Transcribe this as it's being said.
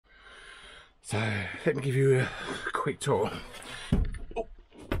So let me give you a quick tour. Oh,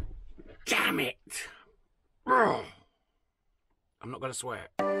 damn it! I'm not going to swear.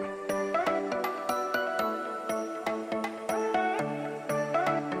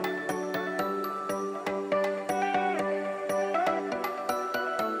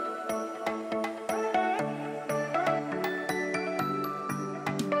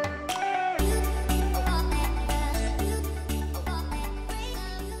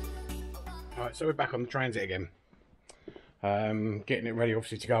 So we're back on the transit again, getting it ready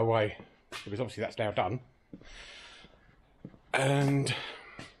obviously to go away, because obviously that's now done, and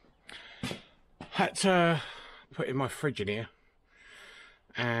had to put in my fridge in here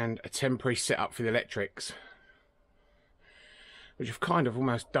and a temporary setup for the electrics, which I've kind of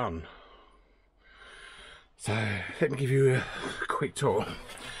almost done. So let me give you a quick tour.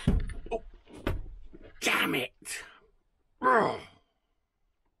 Oh, damn it!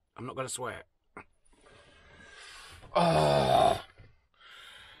 I'm not going to swear. Oh,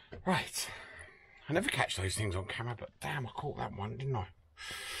 right. I never catch those things on camera, but damn, I caught that one, didn't I?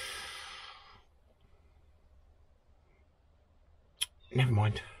 Never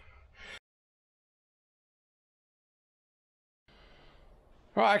mind.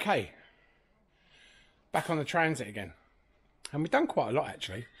 Right, okay. Back on the transit again. And we've done quite a lot,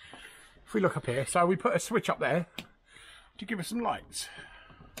 actually. If we look up here, so we put a switch up there to give us some lights.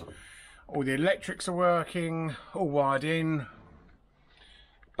 All the electrics are working, all wired in.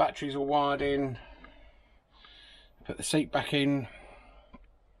 Batteries all wired in. Put the seat back in.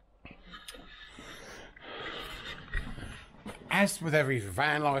 As with every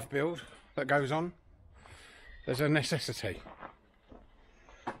van life build that goes on, there's a necessity.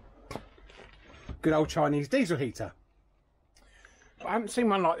 Good old Chinese diesel heater. But I haven't seen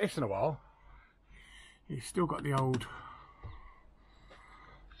one like this in a while. You've still got the old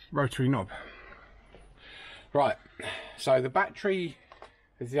rotary knob. Right, so the battery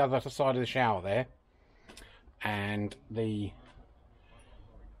is the other side of the shower there, and the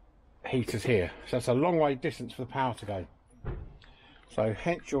heater's here, so it's a long way distance for the power to go. So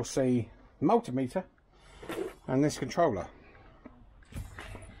hence you'll see the multimeter and this controller.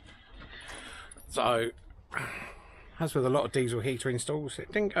 So as with a lot of diesel heater installs,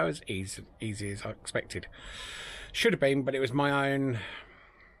 it didn't go as easy as I expected. Should have been, but it was my own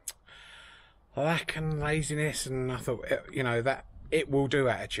lack and laziness, and I thought, you know, that it will do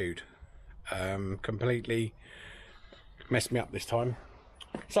attitude completely messed me up this time.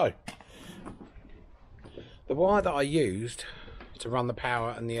 So the wire that I used to run the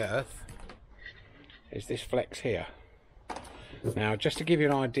power and the earth is this flex here. Now, just to give you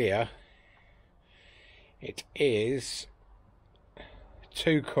an idea, it is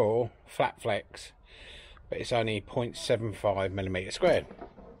 2 core flat flex, but it's only 0.75mm squared.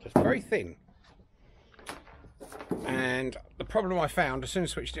 So it's very thin. And the problem I found, as soon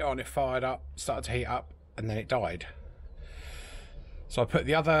as I switched it on, it fired up, started to heat up, and then it died. So I put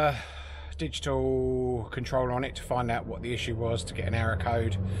the other digital controller on it to find out what the issue was, to get an error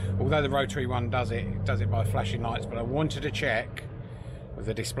code. Although the rotary one does it by flashing lights, but I wanted to check with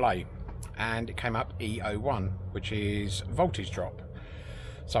the display, and it came up E01, which is voltage drop.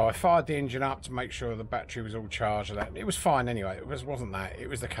 So I fired the engine up to make sure the battery was all charged, and that it was fine anyway. It wasn't that, it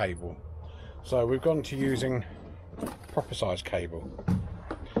was the cable. So we've gone to using proper size cable,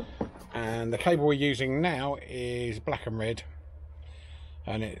 and the cable we're using now is black and red,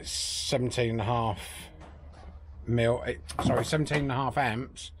 and it's 17.5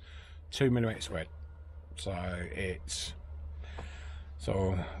 amps, 2mm squared. So it's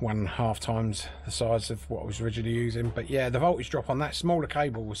sort of 1.5 times the size of what I was originally using. But yeah, the voltage drop on that smaller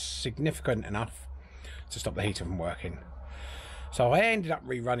cable was significant enough to stop the heater from working. So I ended up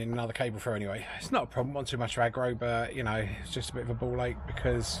rerunning another cable through anyway. It's not a problem, not too much aggro, but you know, it's just a bit of a ball ache,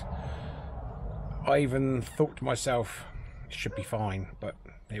 because I even thought to myself it should be fine, but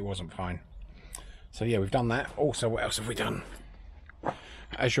it wasn't fine. So yeah, we've done that. Also, what else have we done?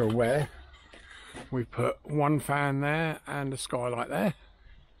 As you're aware, we've put one fan there and a skylight there.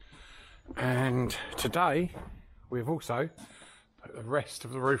 And today we've also put the rest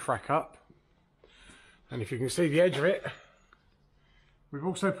of the roof rack up. And if you can see the edge of it, we've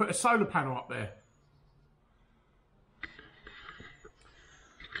also put a solar panel up there.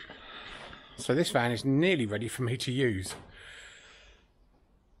 So this van is nearly ready for me to use.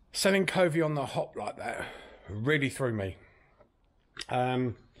 Selling Covey on the hop like that really threw me.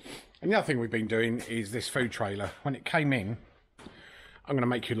 And the other thing we've been doing is this food trailer. When it came in, I'm going to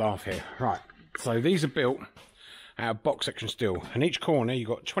make you laugh here. Right, so these are built out of box section steel, and each corner you've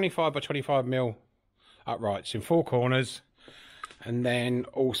got 25 by 25mm uprights in 4 corners, And then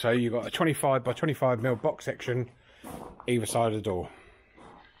also you've got a 25 by 25mm box section either side of the door.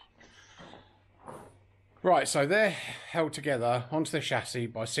 Right, so they're held together onto the chassis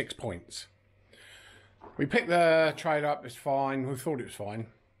by 6 points. We picked the trailer up, it's fine, we thought it was fine.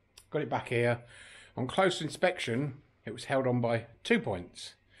 Got it back here. On close inspection, it was held on by 2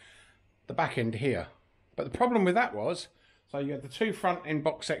 points. The back end here. But the problem with that was, so you had the 2 front end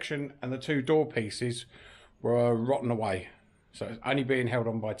box section and the 2 door pieces were rotten away. So it's only being held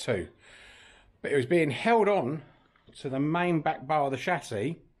on by 2. But it was being held on to the main back bar of the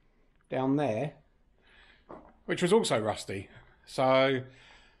chassis down there, which was also rusty. So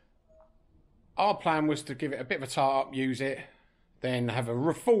our plan was to give it a bit of a tart up, use it, then have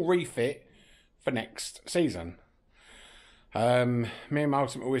a full refit for next season. Me and my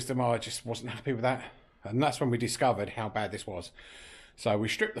ultimate wisdom, I just wasn't happy with that. And that's when we discovered how bad this was. So we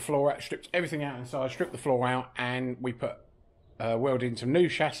stripped the floor out, stripped everything out inside, stripped the floor out, and we put welded in some new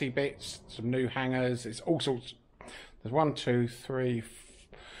chassis bits, some new hangers. It's all sorts. There's 1, 2, 3,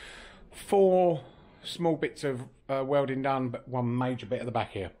 4 small bits of welding done, but one major bit at the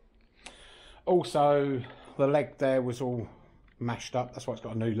back here. Also, the leg there was all mashed up. That's why it's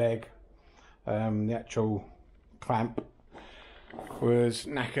got a new leg. The actual clamp was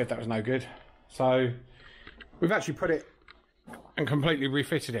knackered. That was no good. So we've actually put it and completely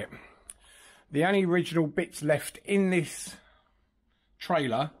refitted it. The only original bits left in this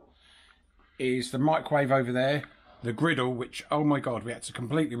trailer is the microwave over there, the griddle, which, oh my god, we had to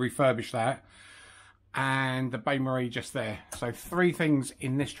completely refurbish that, and the bain-marie just there. So 3 things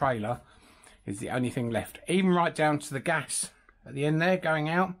in this trailer is the only thing left. Even right down to the gas at the end there going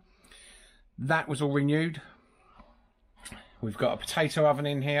out, that was all renewed. We've got a potato oven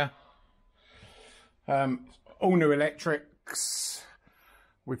in here, all new electrics.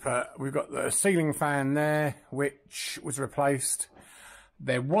 We've got the ceiling fan there, which was replaced.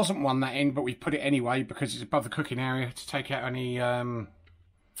 There wasn't one that end, but we put it anyway because it's above the cooking area to take out any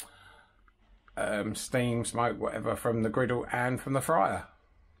steam, smoke, whatever from the griddle and from the fryer.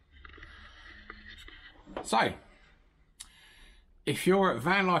 So, if you're at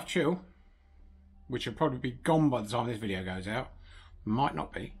Van Life Chill, which will probably be gone by the time this video goes out, might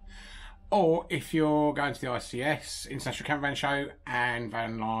not be, or if you're going to the ICS, International Campervan Show, and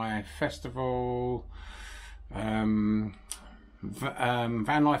Van Life Festival, Van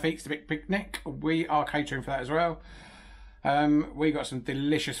Life Eats, the Big Picnic, we are catering for that as well. We got some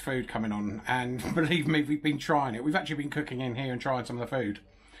delicious food coming on, and believe me, we've been trying it. We've actually been cooking in here and trying some of the food.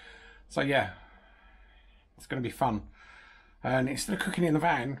 So yeah, it's going to be fun. And instead of cooking in the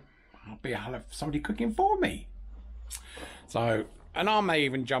van, I'll have somebody cooking for me. So, and I may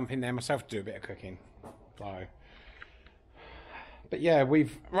even jump in there myself to do a bit of cooking. So, but yeah,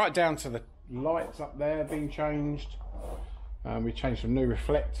 we've right down to the lights up there being changed. We changed some new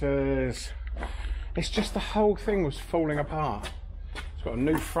reflectors. It's just the whole thing was falling apart. It's got a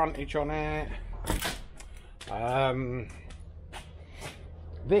new frontage on it.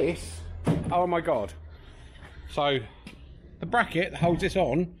 This, oh my god. So the bracket that holds this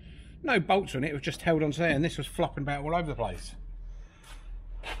on, no bolts on it, it was just held onto there, and this was flopping about all over the place.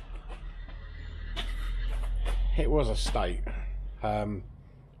 It was a state.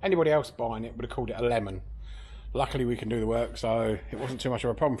 Anybody else buying it would have called it a lemon. Luckily we can do the work, so it wasn't too much of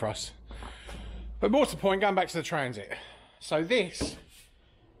a problem for us. But more to the point, going back to the Transit. So this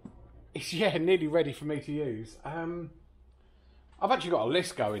is, yeah, nearly ready for me to use. I've actually got a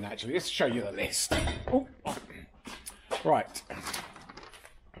list going, actually. Let's show you the list. Ooh. Right.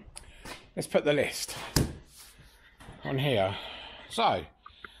 Let's put the list on here. So,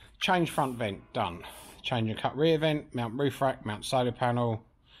 change front vent, done. Change and cut rear vent, mount roof rack, mount solar panel.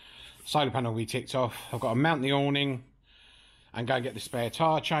 Solar panel we ticked off. I've got to mount the awning and go get the spare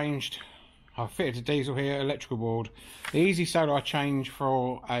tyre changed. I've fitted a diesel here, electrical board. The easy solar I changed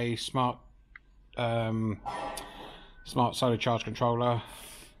for a smart solar charge controller.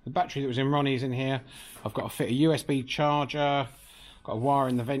 The battery that was in Ronnie's in here. I've got to fit a USB charger. Got a wire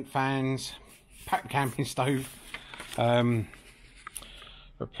in the vent fans. Pack the camping stove.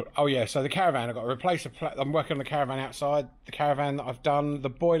 Oh yeah, so the caravan, I've got to replace I'm working on the caravan outside. The caravan that I've done the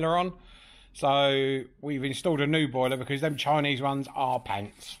boiler on. So we've installed a new boiler because them Chinese ones are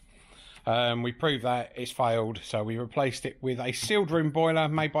pants. We proved that it's failed, so we replaced it with a sealed room boiler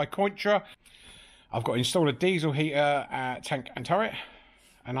made by Cointra. I've got to install a diesel heater at tank and turret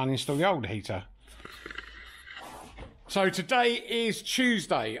and uninstall the old heater. So today is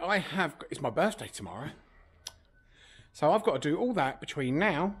Tuesday. It's my birthday tomorrow. So I've got to do all that between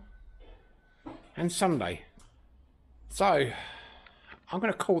now and Sunday. So I'm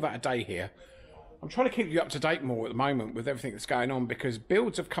going to call that a day here. I'm trying to keep you up to date more at the moment with everything that's going on, because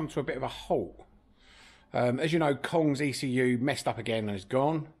builds have come to a bit of a halt. As you know, Kong's ECU messed up again and is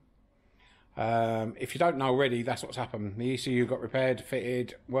gone. If you don't know already, that's what's happened. The ECU got repaired,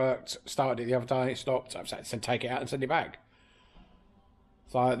 fitted, worked, started it the other day, it stopped. I've had to take it out and send it back.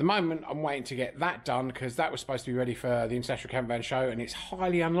 So at the moment, I'm waiting to get that done, because that was supposed to be ready for the International Campervan Show, and it's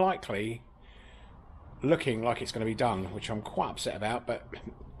highly unlikely looking like it's going to be done, which I'm quite upset about. But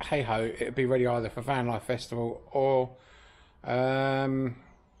hey ho, it'll be ready either for Van Life Festival or the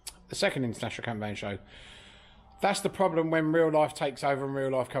second International Campervan Show. That's the problem when real life takes over and real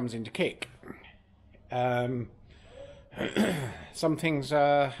life comes into kick. Some things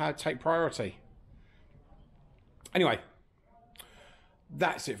take priority. Anyway,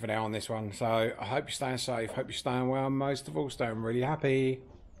 that's it for now on this one. So I hope you're staying safe, hope you're staying well, and most of all, staying really happy.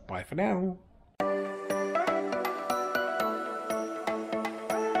 Bye for now.